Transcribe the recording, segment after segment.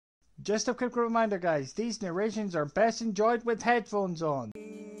Just a quick reminder guys, these narrations are best enjoyed with headphones on.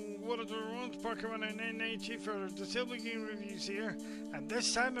 What are the rules? Pokemon and NHE for Disabled Game Reviews here, and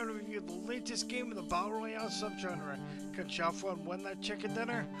this time I review the latest game of the Battle Royale subgenre. Can Shuffle and win that chicken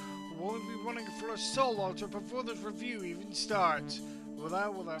dinner? Or will we be running for a solo altar before this review even starts?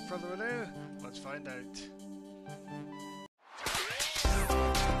 Without further ado, let's find out.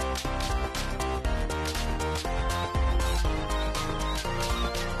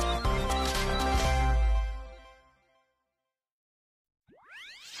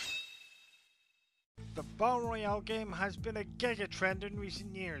 The Battle Royale game has been a giga trend in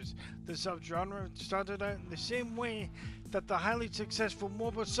recent years. The subgenre started out in the same way that the highly successful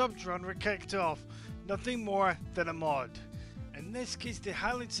MOBA subgenre kicked off, nothing more than a mod. In this case, the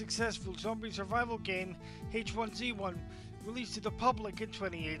highly successful zombie survival game H1Z1 released to the public in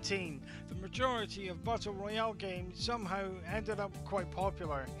 2018. The majority of Battle Royale games somehow ended up quite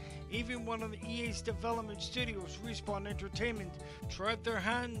popular. Even one of the EA's development studios, Respawn Entertainment, tried their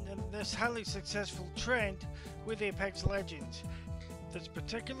hand in this highly successful trend with Apex Legends. This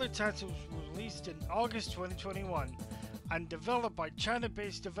particular title was released in August 2021 and developed by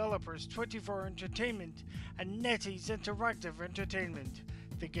China-based developers 24 Entertainment and NetEase Interactive Entertainment.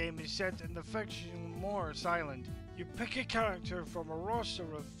 The game is set in the fictional Morris Island. You pick a character from a roster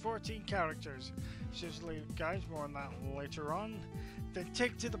of 14 characters. Seriously guys, more on that later on. Then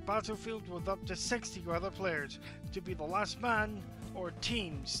take to the battlefield with up to 60 other players to be the last man or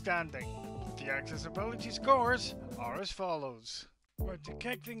team standing. The accessibility scores are as follows. Right, to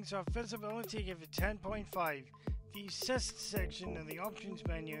kick things off, visibility give it 10.5. The assist section in the options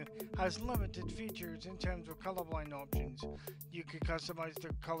menu has limited features in terms of colorblind options. You can customize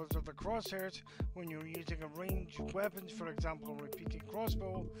the colors of the crosshairs when you're using a range of weapons, for example a repeating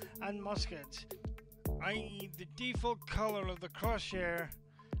crossbow and muskets, i.e. the default color of the crosshair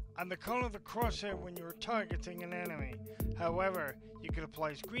and the color of the crosshair when you're targeting an enemy. However, you can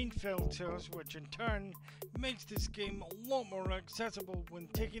apply screen filters, which in turn makes this game a lot more accessible when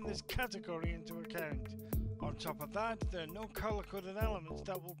taking this category into account. On top of that, there are no color-coded elements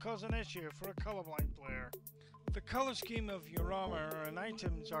that will cause an issue for a colorblind player. The color scheme of your armor and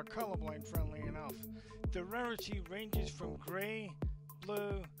items are colorblind friendly enough. The rarity ranges from grey,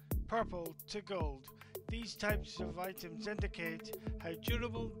 blue, purple to gold. These types of items indicate how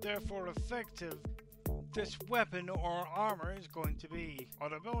durable, therefore effective, this weapon or armor is going to be.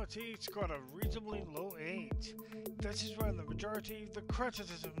 On ability, it's got a reasonably low 8. This is where the majority of the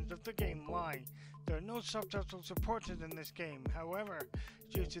criticisms of the game lie. There are no subtitles supported in this game. However,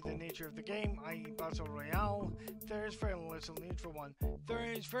 due to the nature of the game, i.e. Battle Royale, there is very little need for one. There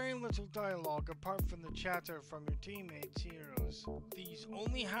is very little dialogue apart from the chatter from your teammates' heroes. These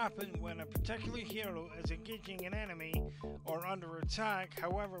only happen when a particular hero is engaging an enemy or under attack.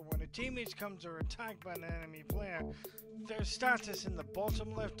 However, when a teammate comes or attacked by an enemy player, their status in the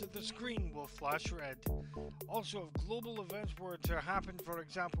bottom left of the screen will flash red. Also, if global events were to happen, for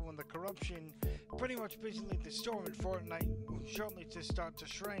example when the corruption, pretty much basically the storm in Fortnite, shortly to start to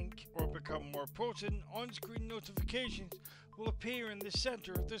shrink or become more potent, on-screen notifications will appear in the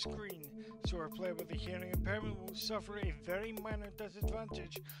center of the screen, so a player with a hearing impairment will suffer a very minor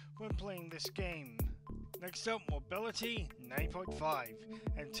disadvantage when playing this game. Next up, mobility 9.5.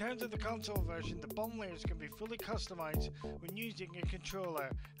 In terms of the console version, the button layers can be fully customized when using a controller.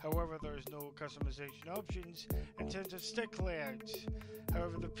 However, there is no customization options in terms of stick layouts.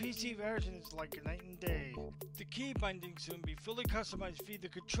 However, the PC version is like a night and day. The key bindings can be fully customized via the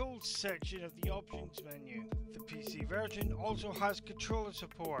controls section of the options menu. The PC version also has controller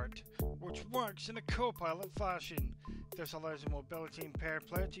support, which works in a co-pilot fashion. This allows a mobility impaired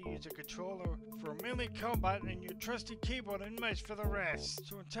player to use a controller for melee combat and your trusty keyboard and mouse for the rest.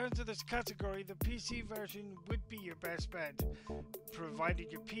 So in terms of this category, the PC version would be your best bet,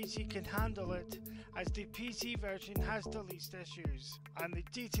 provided your PC can handle it, as the PC version has the least issues. And the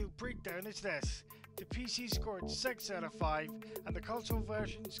detailed breakdown is this. The PC scored 6 out of 5 and the console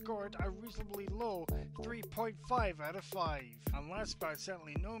version scored a reasonably low 3.5 out of 5. And last but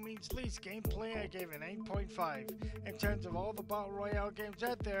certainly no means least, gameplay I gave an 8.5. In terms of all the Battle Royale games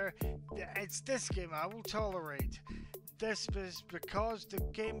out there, it's this game I will tolerate. This is because the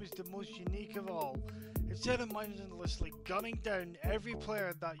game is the most unique of all. Instead of mindlessly gunning down every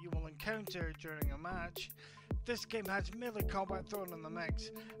player that you will encounter during a match, this game has melee combat thrown in the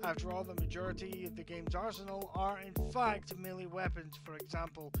mix. After all, the majority of the game's arsenal are in fact melee weapons, for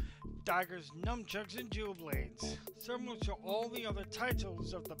example, daggers, nunchucks and dual blades. Similar to all the other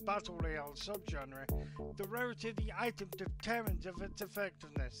titles of the Battle Royale subgenre, the rarity of the item determines of its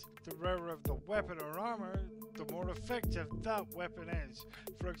effectiveness. The rarer of the weapon or armor, the more effective that weapon is.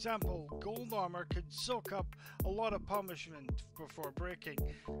 For example, gold armor can soak up a lot of punishment before breaking,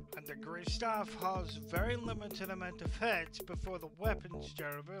 and the grey staff has very limited amount of hits before the weapon's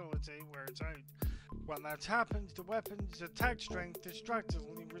durability wears out. When that happens, the weapon's attack strength is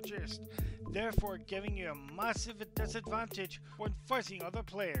drastically reduced, therefore giving you a massive disadvantage when fighting other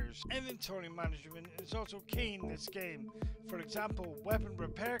players. Inventory management is also key in this game. For example, weapon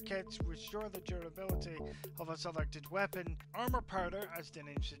repair kits restore the durability of a selected weapon, armor powder, as the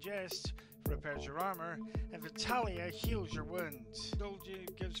name suggests, repairs your armor, and Vitalia heals your wounds. Soldier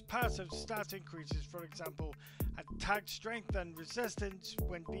gives passive stat increases, for example, attack strength and resistance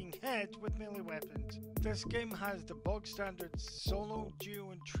when being hit with melee weapons. This game has the bog standard solo,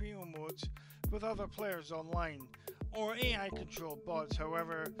 duo and trio modes with other players online, or AI controlled bots.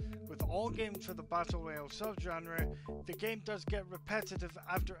 However, with all games for the Battle Royale subgenre, the game does get repetitive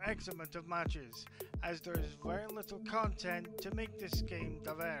after X amount of matches, as there is very little content to make this game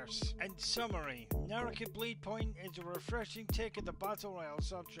diverse. In summary, Naraka Bladepoint is a refreshing take of the Battle Royale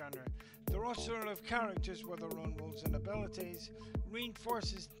subgenre. The roster of characters with their own roles and abilities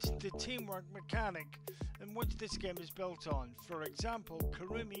reinforces the teamwork mechanic in which this game is built on. For example,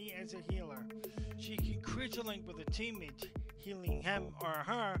 Kurumi is a healer. She can create a link with a teammate, healing him or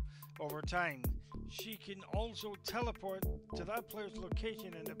her over time. She can also teleport to that player's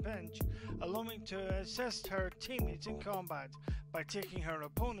location in a pinch, allowing to assist her teammates in combat by taking her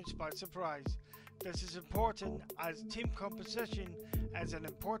opponents by surprise. This is important as team composition is an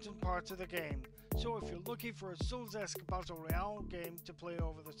important part of the game. So if you're looking for a Souls-esque Battle Royale game to play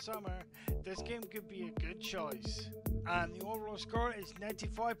over the summer, this game could be a good choice. And the overall score is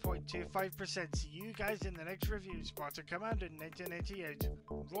 95.25%. See you guys in the next review. Spartan Commander 1988.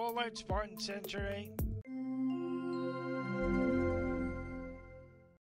 Roll out Spartan Century.